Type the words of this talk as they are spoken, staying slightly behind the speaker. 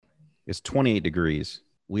It's 28 degrees.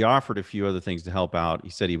 We offered a few other things to help out. He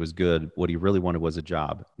said he was good. What he really wanted was a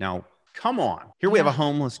job. Now, come on. Here we have a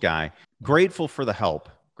homeless guy, grateful for the help,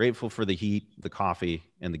 grateful for the heat, the coffee,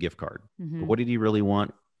 and the gift card. But what did he really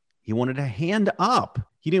want? He wanted a hand up.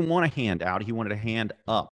 He didn't want a hand out. He wanted a hand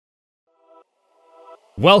up.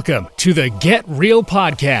 Welcome to the Get Real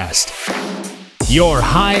Podcast, your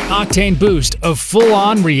high-octane boost of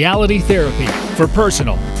full-on reality therapy for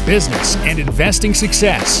personal, business, and investing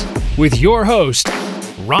success with your host,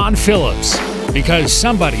 Ron Phillips, because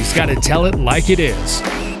somebody's got to tell it like it is.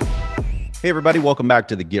 Hey, everybody. Welcome back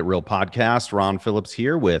to the Get Real Podcast. Ron Phillips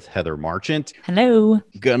here with Heather Marchant. Hello.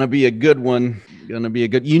 Gonna be a good one. When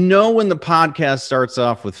the podcast starts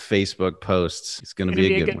off with Facebook posts, it's gonna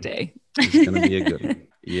be a good day. It's gonna be a good one.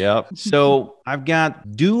 Yep. So I've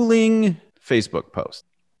got dueling Facebook posts.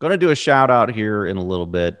 Going to do a shout out here in a little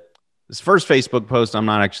bit. This first Facebook post, I'm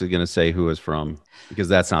not actually going to say who it's from because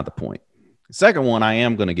that's not the point. The second one, I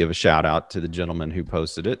am going to give a shout out to the gentleman who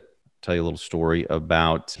posted it. Tell you a little story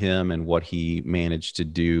about him and what he managed to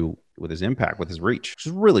do with his impact, with his reach, which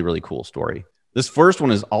is a really, really cool story. This first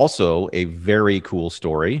one is also a very cool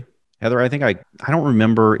story. Heather, I think I don't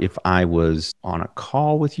remember if I was on a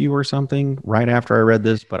call with you or something right after I read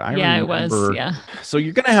this, but I remember. It was. Yeah. So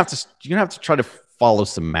you're gonna have to try to follow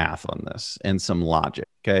some math on this and some logic,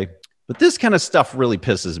 okay? But this kind of stuff really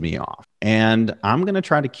pisses me off, and I'm gonna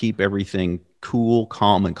try to keep everything cool,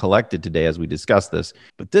 calm, and collected today as we discuss this.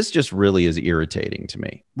 But this just really is irritating to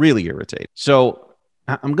me, really irritating. So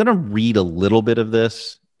I'm gonna read a little bit of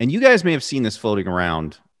this, and you guys may have seen this floating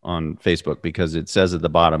around on Facebook because it says at the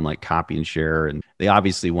bottom, like, copy and share. And they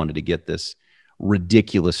obviously wanted to get this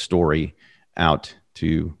ridiculous story out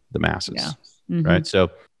to the masses. Yeah. Mm-hmm. Right. So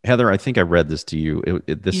Heather, I think I read this to you.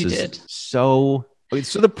 So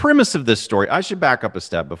the premise of this story, I should back up a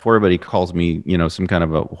step before everybody calls me, some kind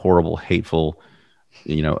of a horrible, hateful,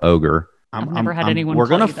 ogre. I've never had anyone. We're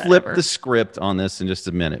going to flip the script on this in just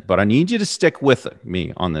a minute, but I need you to stick with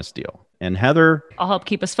me on this deal. And Heather, I'll help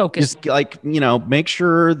keep us focused. Just make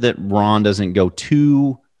sure that Ron doesn't go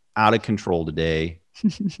too out of control today.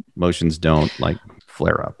 Emotions don't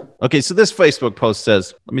flare up. Okay, so this Facebook post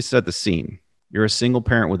says, let me set the scene. You're a single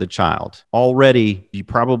parent with a child. Already, you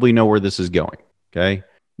probably know where this is going. Okay.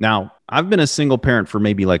 Now, I've been a single parent for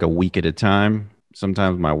maybe a week at a time.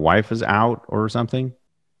 Sometimes my wife is out or something.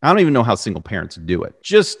 I don't even know how single parents do it.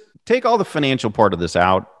 Just take all the financial part of this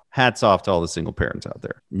out. Hats off to all the single parents out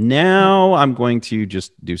there. Now I'm going to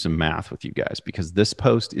just do some math with you guys because this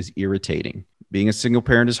post is irritating. Being a single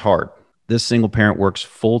parent is hard. This single parent works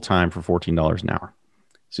full time for $14 an hour.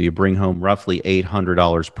 So you bring home roughly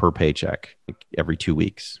 $800 per paycheck every 2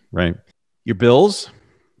 weeks, right? Your bills,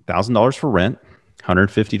 $1,000 for rent,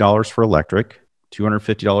 $150 for electric,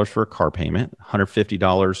 $250 for a car payment,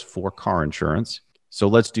 $150 for car insurance. So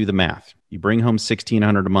let's do the math. You bring home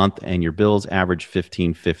 $1,600 a month and your bills average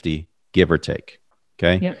 $1,550, give or take.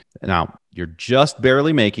 Okay. Yep. Now you're just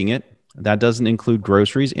barely making it. That doesn't include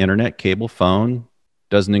groceries, internet, cable, phone.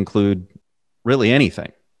 Doesn't include really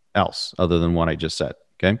anything else other than what I just said.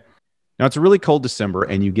 Okay. Now it's a really cold December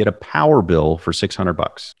and you get a power bill for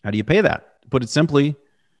 $600. How do you pay that? To put it simply,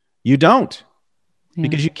 you don't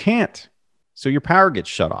because you can't. So your power gets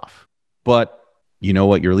shut off. But you know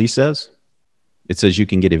what your lease says? It says you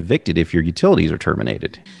can get evicted if your utilities are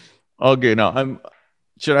terminated. Okay, now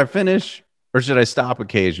should I finish or should I stop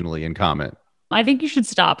occasionally and comment? I think you should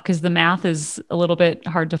stop because the math is a little bit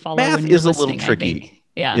hard to follow. Math is a little tricky,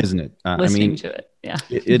 isn't it? Listening to it, yeah.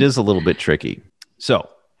 It is a little bit tricky. So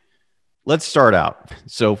let's start out.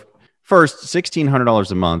 So first,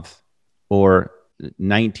 $1,600 a month or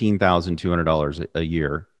 $19,200 a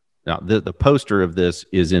year. Now, the poster of this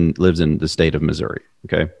lives in the state of Missouri,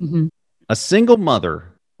 okay? Mm-hmm. A single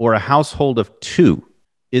mother or a household of two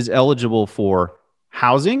is eligible for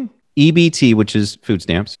housing, EBT, which is food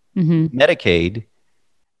stamps, Medicaid,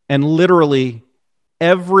 and literally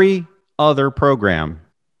every other program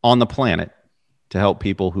on the planet to help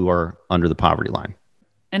people who are under the poverty line.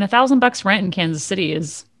 And $1,000 rent in Kansas City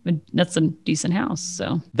that's a decent house.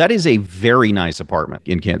 So that is a very nice apartment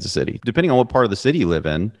in Kansas City. Depending on what part of the city you live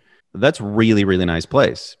in, that's really, really nice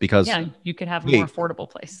place because you could have a more affordable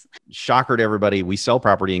place. Shocker to everybody. We sell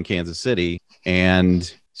property in Kansas City and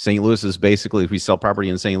St. Louis is basically, if we sell property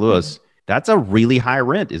in St. Louis, that's a really high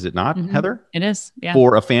rent. Is it not, Heather? It is. Yeah.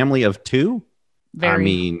 For a family of two.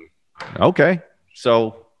 Okay.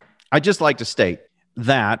 So I just like to state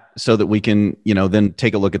that so that we can, then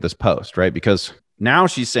take a look at this post, right? Because now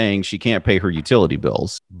she's saying she can't pay her utility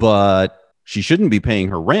bills, but she shouldn't be paying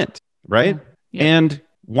her rent, right? Yeah. And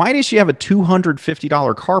why does she have a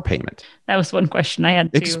 $250 car payment? That was one question I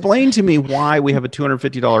had too. Explain to me why we have a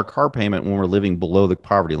 $250 car payment when we're living below the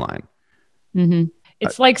poverty line. Mm-hmm.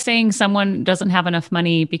 It's like saying someone doesn't have enough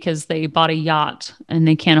money because they bought a yacht and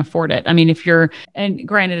they can't afford it. I mean, and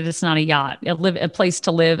granted, it's not a yacht. A place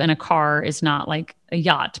to live and a car is not like a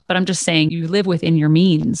yacht. But I'm just saying you live within your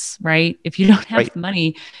means, right? If you don't have the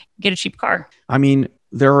money, get a cheap car. I mean,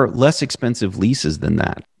 there are less expensive leases than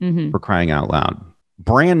that, for crying out loud.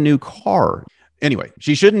 Brand new car. Anyway,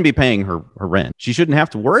 she shouldn't be paying her rent. She shouldn't have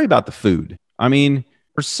to worry about the food. I mean,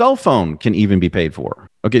 her cell phone can even be paid for.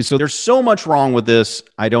 Okay, so there's so much wrong with this.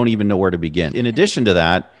 I don't even know where to begin. In addition to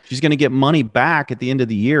that, she's going to get money back at the end of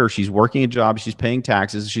the year. She's working a job. She's paying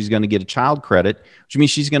taxes. She's going to get a child credit, which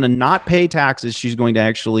means she's going to not pay taxes. She's going to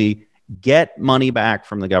actually get money back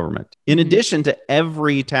from the government. In addition to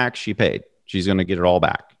every tax she paid, she's going to get it all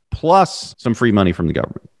back, plus some free money from the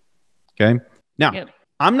government. Okay? Now,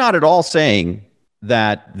 I'm not at all saying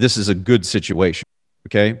that this is a good situation.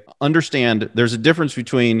 Okay. Understand there's a difference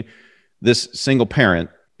between this single parent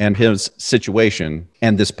and his situation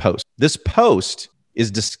and this post. This post is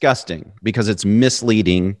disgusting because it's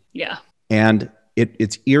misleading. Yeah. And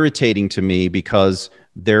it's irritating to me because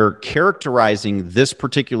they're characterizing this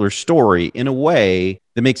particular story in a way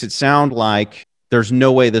that makes it sound like there's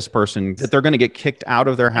no way that they're going to get kicked out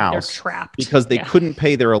of their house. They're trapped because they couldn't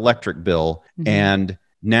pay their electric bill. And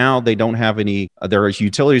now they don't have any, their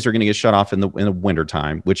utilities are going to get shut off in the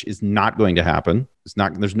wintertime, which is not going to happen.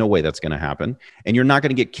 There's no way that's going to happen. And you're not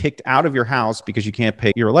going to get kicked out of your house because you can't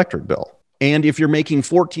pay your electric bill. And if you're making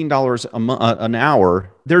 $14 an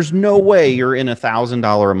hour, there's no way you're in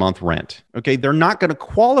 $1,000 a month rent. Okay. They're not going to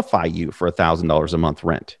qualify you for $1,000 a month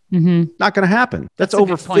rent. Not going to happen. That's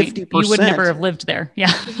over 50%. You would never have lived there.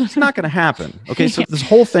 Yeah. It's not going to happen. Okay. So this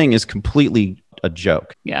whole thing is completely a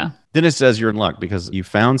joke. Yeah. Then it says you're in luck because you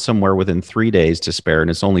found somewhere within 3 days to spare and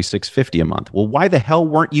it's only $650 a month. Well, why the hell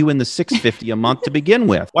weren't you in the $650 a month to begin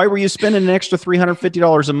with? Why were you spending an extra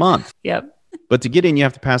 $350 a month? Yep. But to get in, you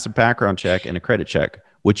have to pass a background check and a credit check,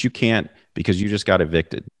 which you can't because you just got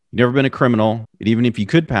evicted. You've never been a criminal. And even if you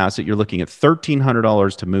could pass it, you're looking at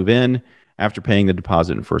 $1,300 to move in after paying the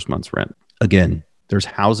deposit and first month's rent. Again, there's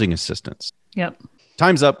housing assistance. Yep.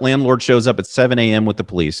 Time's up. Landlord shows up at 7 a.m. with the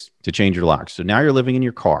police to change your locks. So now you're living in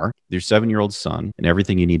your car with your 7-year-old son and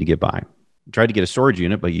everything you need to get by. You tried to get a storage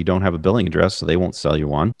unit, but you don't have a billing address, so they won't sell you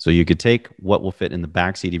one. So you could take what will fit in the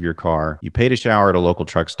backseat of your car. You pay to shower at a local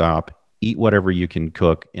truck stop, eat whatever you can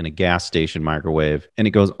cook in a gas station microwave, and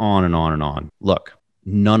it goes on and on and on. Look,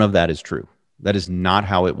 none of that is true. That is not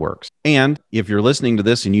how it works. And if you're listening to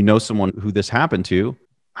this and you know someone who this happened to,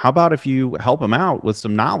 how about if you help them out with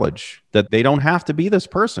some knowledge that they don't have to be this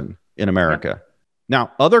person in America?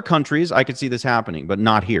 Now, other countries, I could see this happening, but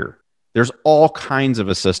not here. There's all kinds of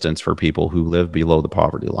assistance for people who live below the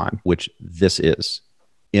poverty line, which this is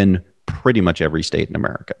in pretty much every state in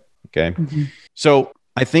America. Okay. So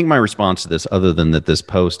I think my response to this, other than that this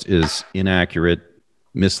post is inaccurate,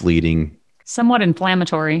 misleading, somewhat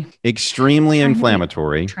inflammatory, extremely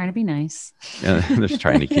inflammatory. Trying to be nice. They're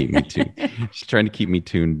trying to keep me She's trying to keep me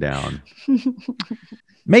tuned down.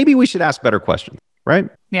 Maybe we should ask better questions, right?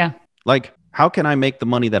 Yeah. Like, how can I make the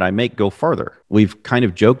money that I make go further? We've kind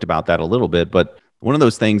of joked about that a little bit, but one of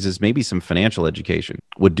those things is maybe some financial education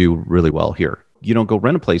would do really well here. You don't go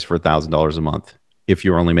rent a place for $1,000 a month if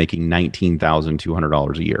you're only making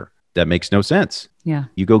 $19,200 a year. That makes no sense. Yeah.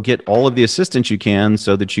 You go get all of the assistance you can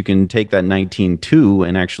so that you can take that 19.2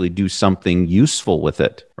 and actually do something useful with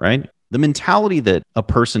it, right? The mentality that a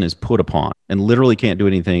person is put upon and literally can't do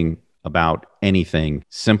anything about anything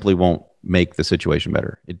simply won't make the situation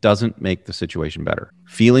better. It doesn't make the situation better.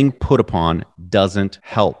 Feeling put upon doesn't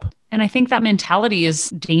help. And I think that mentality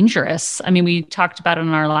is dangerous. I mean, we talked about it in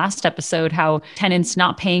our last episode, how tenants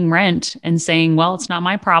not paying rent and saying, well, it's not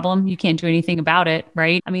my problem. You can't do anything about it,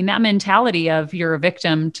 right? I mean, that mentality of you're a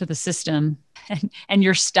victim to the system and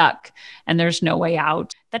you're stuck and there's no way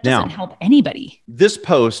out. That doesn't help anybody. This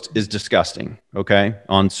post is disgusting, okay,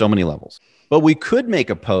 on so many levels. But we could make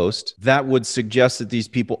a post that would suggest that these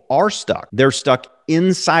people are stuck. They're stuck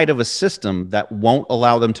inside of a system that won't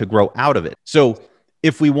allow them to grow out of it. So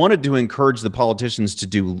if we wanted to encourage the politicians to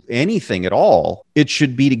do anything at all, it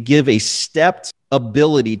should be to give a stepped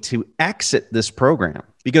ability to exit this program.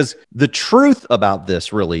 Because the truth about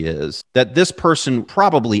this really is that this person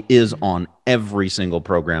probably is on every single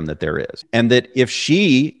program that there is. And that if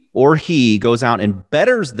she or he goes out and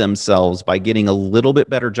betters themselves by getting a little bit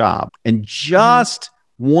better job and just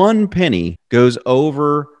one penny goes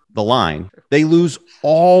over the line, they lose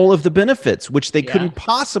all of the benefits, which they couldn't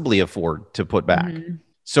possibly afford to put back.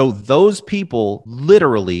 So those people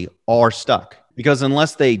literally are stuck because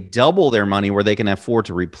unless they double their money where they can afford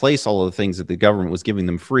to replace all of the things that the government was giving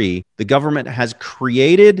them free, the government has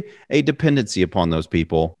created a dependency upon those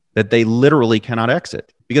people that they literally cannot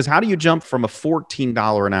exit. Because how do you jump from a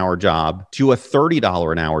 $14 an hour job to a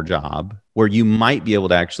 $30 an hour job where you might be able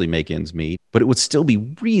to actually make ends meet, but it would still be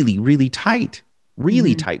really, really tight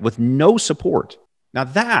with no support? Now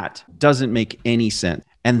that doesn't make any sense.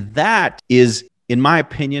 And that is, in my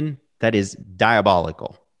opinion, that is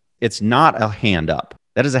diabolical. It's not a hand up.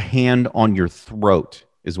 That is a hand on your throat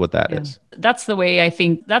is what that is. That's the way I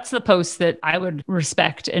think that's the post that I would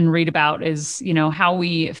respect and read about is, how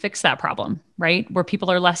we fix that problem, right? Where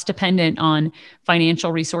people are less dependent on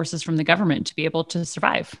financial resources from the government to be able to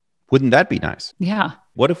survive. Wouldn't that be nice? Yeah.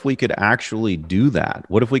 What if we could actually do that?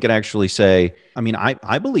 What if we could actually say,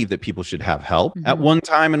 I believe that people should have help. At one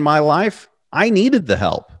time in my life, I needed the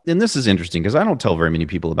help. And this is interesting because I don't tell very many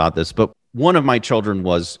people about this, but one of my children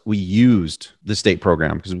we used the state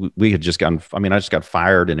program because we had just gotten, I just got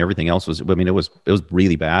fired and everything else it was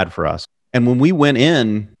really bad for us. And when we went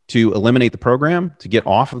in to eliminate the program, to get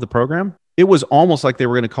off of the program, it was almost like they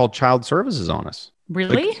were going to call child services on us.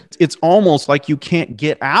 Really? It's almost like you can't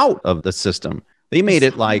get out of the system. They made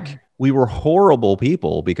it like we were horrible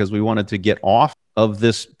people because we wanted to get off of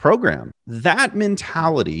this program. That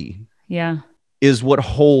mentality is what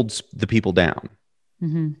holds the people down.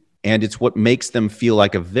 Mm-hmm. And it's what makes them feel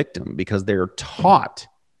like a victim because they're taught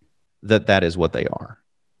that that is what they are.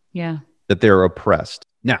 Yeah. That they're oppressed.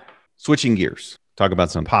 Now, switching gears, talk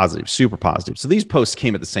about some positive, super positive. So these posts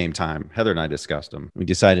came at the same time. Heather and I discussed them. We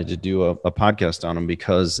decided to do a podcast on them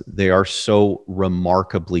because they are so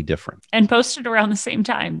remarkably different. And posted around the same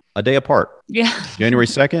time. A day apart. Yeah. January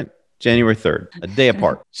 2nd, January 3rd, a day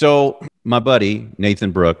apart. So my buddy,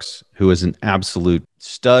 Nathan Brooks, who is an absolute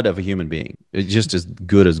stud of a human being, just as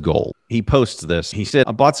good as gold. He posts this. He said,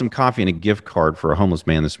 I bought some coffee and a gift card for a homeless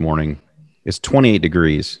man this morning. It's 28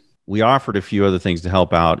 degrees. We offered a few other things to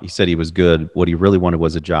help out. He said he was good. What he really wanted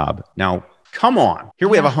was a job. Now, come on. Here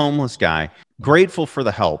we have a homeless guy, grateful for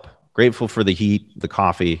the help, grateful for the heat, the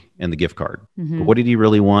coffee, and the gift card. Mm-hmm. But what did he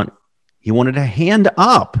really want? He wanted a hand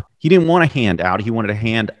up. He didn't want a hand out. He wanted a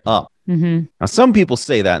hand up. Mm-hmm. Now, some people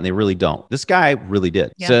say that and they really don't. This guy really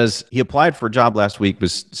did. Yeah. Says he applied for a job last week,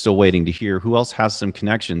 was still waiting to hear who else has some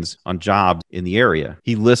connections on jobs in the area.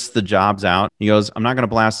 He lists the jobs out. He goes, I'm not going to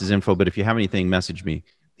blast his info, but if you have anything, message me.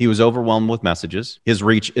 He was overwhelmed with messages. His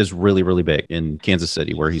reach is really, really big in Kansas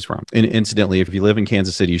City, where he's from. And incidentally, if you live in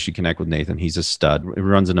Kansas City, you should connect with Nathan. He's a stud. He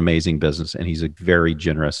runs an amazing business, and he's a very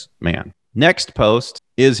generous man. Next post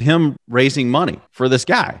is him raising money for this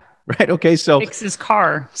guy. Right. Okay. So fix his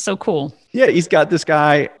car. So cool. Yeah. He's got this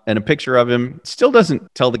guy and a picture of him. Still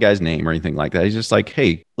doesn't tell the guy's name or anything like that. He's just like,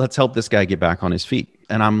 hey, let's help this guy get back on his feet.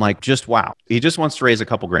 And I'm like, just wow. He just wants to raise a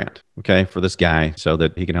couple grand. Okay. For this guy so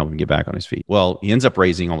that he can help him get back on his feet. Well, he ends up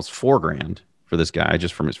raising almost $4,000 for this guy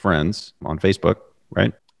just from his friends on Facebook.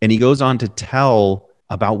 Right. And he goes on to tell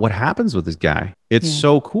about what happens with this guy. It's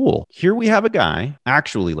so cool. Here we have a guy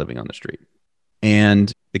actually living on the street.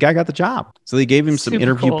 And the guy got the job. So they gave him some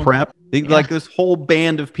interview prep. Like this whole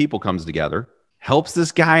band of people comes together, helps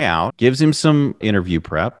this guy out, gives him some interview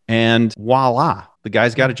prep, and voila, the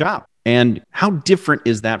guy's got a job. And how different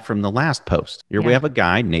is that from the last post? Here we have a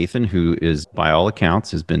guy, Nathan, who is, by all accounts,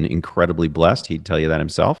 has been incredibly blessed. He'd tell you that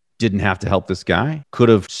himself. Didn't have to help this guy. Could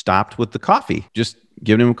have stopped with the coffee, just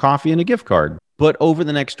given him coffee and a gift card. But over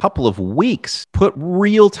the next couple of weeks, put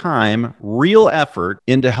real time, real effort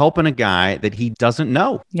into helping a guy that he doesn't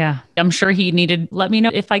know. Yeah. I'm sure he needed, let me know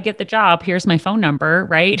if I get the job. Here's my phone number,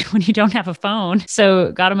 right? When you don't have a phone.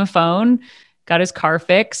 So got him a phone, got his car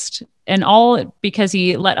fixed, and all because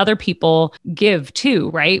he let other people give too,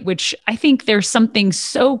 right? Which I think there's something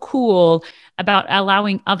so cool about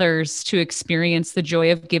allowing others to experience the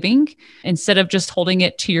joy of giving instead of just holding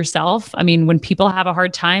it to yourself. I mean, when people have a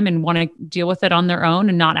hard time and want to deal with it on their own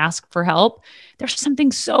and not ask for help, there's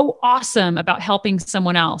something so awesome about helping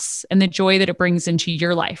someone else and the joy that it brings into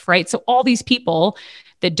your life, right? So all these people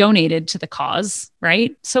that donated to the cause,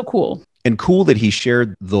 right? So cool. And cool that he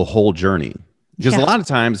shared the whole journey. Because a lot of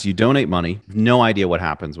times you donate money, no idea what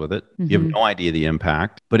happens with it. Mm-hmm. You have no idea the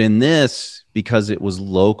impact. But in this, because it was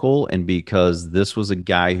local and because this was a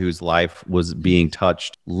guy whose life was being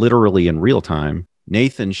touched literally in real time,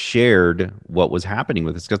 Nathan shared what was happening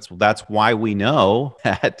with this. That's why we know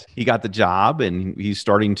that he got the job and he's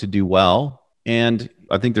starting to do well. And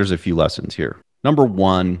I think there's a few lessons here. Number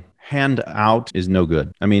one, hand out is no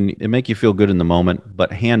good. I mean, it make you feel good in the moment,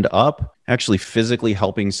 but hand up, actually physically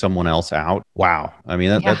helping someone else out. Wow. I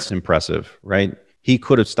mean, that's impressive, right? He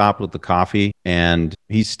could have stopped with the coffee, and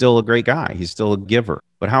he's still a great guy. He's still a giver.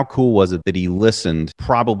 But how cool was it that he listened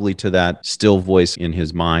probably to that still voice in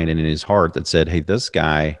his mind and in his heart that said, hey, this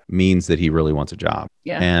guy means that he really wants a job.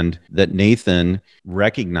 Yeah. And that Nathan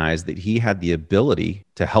recognized that he had the ability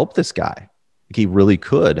to help this guy. He really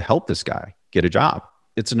could help this guy get a job.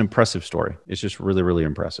 It's an impressive story. It's just really, really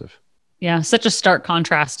impressive. Yeah, such a stark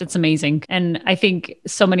contrast. It's amazing. And I think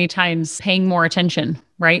so many times paying more attention,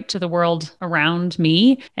 right, to the world around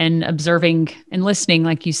me and observing and listening,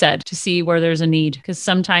 like you said, to see where there's a need. Because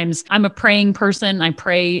sometimes I'm a praying person. I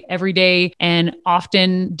pray every day, and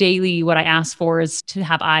often daily what I ask for is to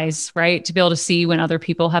have eyes, right, to be able to see when other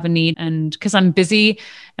people have a need. And because I'm busy,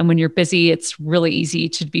 and when you're busy, it's really easy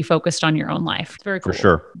to be focused on your own life. It's very cool. For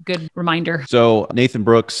sure. Good reminder. So Nathan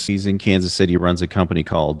Brooks, he's in Kansas City, runs a company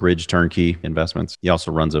called Bridge Turnkey Investments. He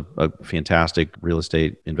also runs a fantastic real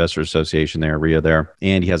estate investor association there, RIA there.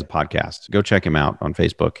 And he has a podcast. Go check him out on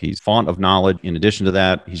Facebook. He's font of knowledge. In addition to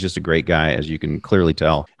that, he's just a great guy, as you can clearly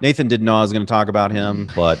tell. Nathan didn't know I was going to talk about him,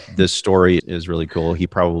 but this story is really cool. He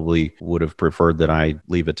probably would have preferred that I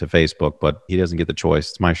leave it to Facebook, but he doesn't get the choice.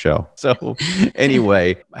 It's my show. So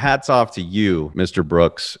anyway, hats off to you, Mr.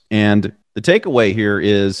 Brooks. And the takeaway here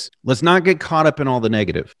is let's not get caught up in all the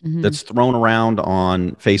negative that's thrown around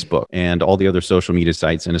on Facebook and all the other social media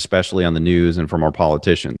sites, and especially on the news and from our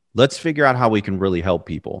politicians. Let's figure out how we can really help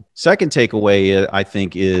people. Second takeaway, I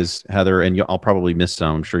think, is, Heather, and I'll probably miss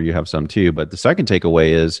some. I'm sure you have some too. But the second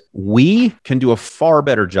takeaway is we can do a far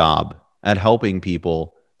better job at helping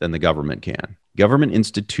people than the government can. Government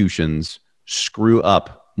institutions screw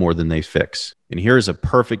up more than they fix. And here's a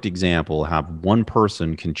perfect example of how one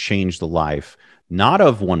person can change the life, not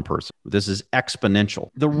of one person. This is exponential.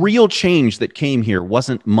 The real change that came here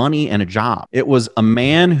wasn't money and a job. It was a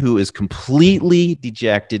man who is completely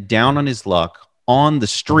dejected, down on his luck, on the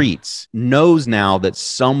streets, knows now that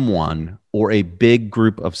someone or a big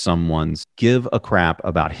group of someone's give a crap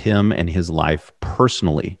about him and his life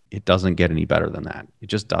personally. It doesn't get any better than that. It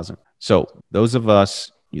just doesn't. So those of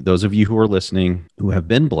you who are listening, who have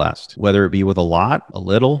been blessed, whether it be with a lot, a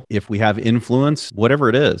little, if we have influence, whatever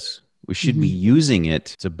it is, we should be using it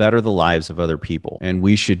to better the lives of other people. And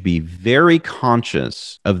we should be very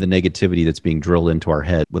conscious of the negativity that's being drilled into our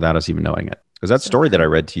head without us even knowing it. Because that story that I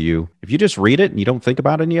read to you, if you just read it and you don't think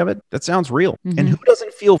about any of it, that sounds real. And who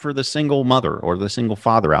doesn't feel for the single mother or the single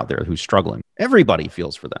father out there who's struggling? Everybody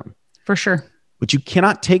feels for them. For sure. But you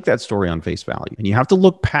cannot take that story on face value. And you have to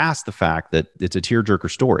look past the fact that it's a tearjerker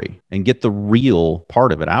story and get the real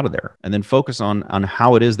part of it out of there. And then focus on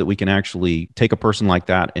how it is that we can actually take a person like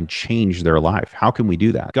that and change their life. How can we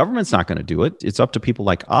do that? Government's not going to do it. It's up to people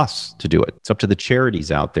like us to do it. It's up to the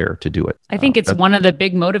charities out there to do it. I think it's one of the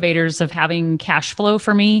big motivators of having cash flow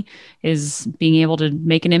for me is being able to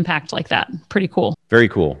make an impact like that. Pretty cool. Very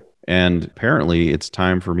cool. And apparently it's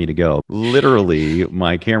time for me to go. Literally,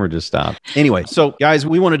 my camera just stopped. Anyway, so guys,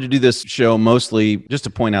 we wanted to do this show mostly just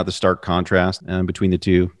to point out the stark contrast between the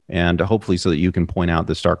two, and hopefully so that you can point out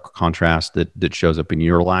the stark contrast that shows up in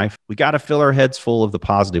your life. We got to fill our heads full of the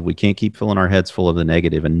positive. We can't keep filling our heads full of the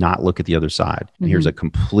negative and not look at the other side. And here's a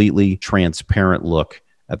completely transparent look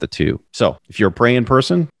at the two. So if you're a praying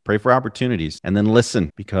person, pray for opportunities and then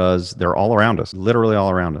listen, because they're all around us, literally all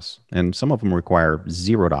around us. And some of them require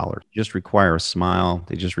 $0, just require a smile.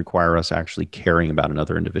 They just require us actually caring about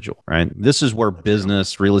another individual, right? This is where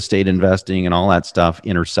business, real estate investing, and all that stuff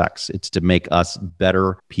intersects. It's to make us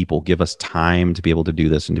better people, give us time to be able to do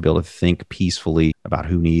this and to be able to think peacefully about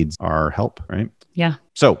who needs our help, right? Yeah.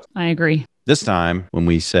 So I agree. This time when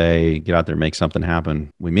we say, get out there, make something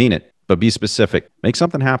happen, we mean it. But be specific. Make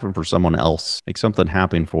something happen for someone else. Make something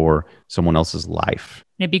happen for someone else's life.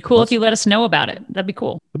 It'd be cool if you let us know about it. That'd be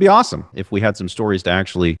cool. It'd be awesome if we had some stories to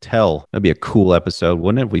actually tell. That'd be a cool episode,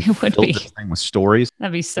 wouldn't it? We filled this thing with stories.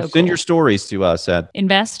 That'd be so cool. Send your stories to us at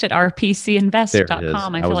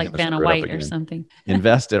invest@rpcinvest.com. I feel like Vanna White or something.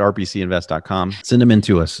 Invest@rpcinvest.com. Send them in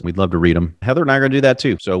to us. We'd love to read them. Heather and I are going to do that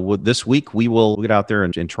too. So this week we will get out there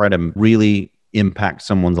and try to really impact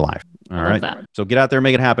someone's life. All right. So get out there and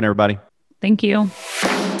make it happen, everybody. Thank you.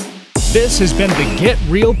 This has been the Get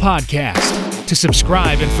Real Podcast. To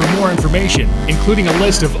subscribe and for more information, including a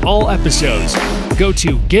list of all episodes, go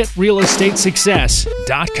to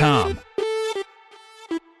getrealestatesuccess.com.